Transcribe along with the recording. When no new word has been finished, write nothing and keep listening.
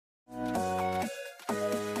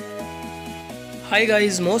Hi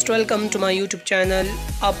guys, most welcome to my YouTube channel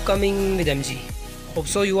Upcoming with MG. Hope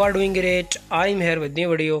so you are doing great. I'm here with new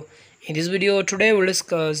video. In this video today we'll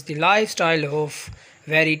discuss the lifestyle of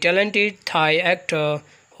very talented Thai actor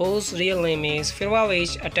whose real name is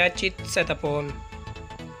Phiravich Attachitsataporn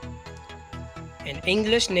and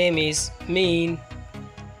English name is Mean.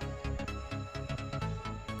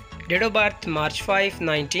 Date of birth March 5,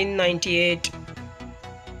 1998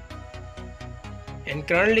 and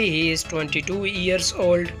currently he is 22 years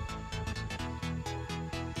old.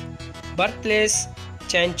 Birthplace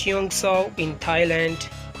Chancheongso in Thailand.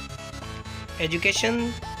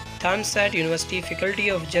 Education Thammasat University Faculty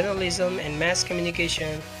of Journalism and Mass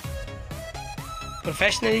Communication.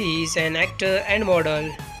 Professionally he is an actor and model.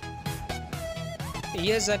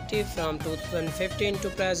 He is active from 2015 to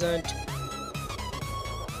present.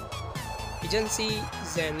 Agency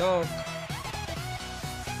Zenok.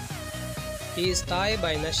 He is Thai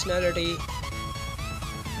by nationality.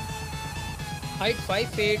 Height 5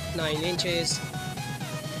 feet 9 inches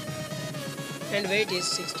and weight is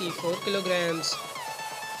 64 kilograms.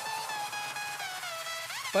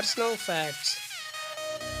 Personal facts.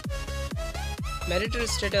 Marital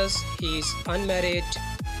status, he is unmarried.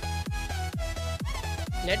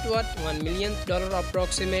 Net worth $1 million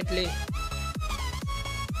approximately.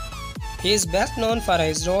 He is best known for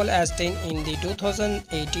his role acting in the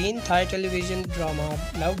 2018 Thai television drama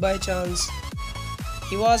Love by Chance.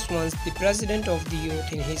 He was once the president of the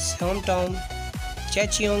youth in his hometown,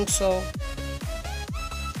 Chancheongso.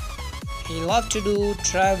 He loved to do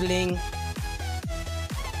traveling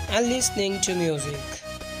and listening to music.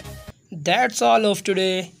 That's all of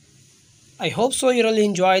today. I hope so you really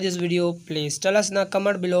enjoy this video. Please tell us in the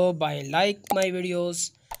comment below by like my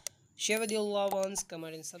videos, share with your loved ones,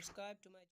 comment and subscribe to my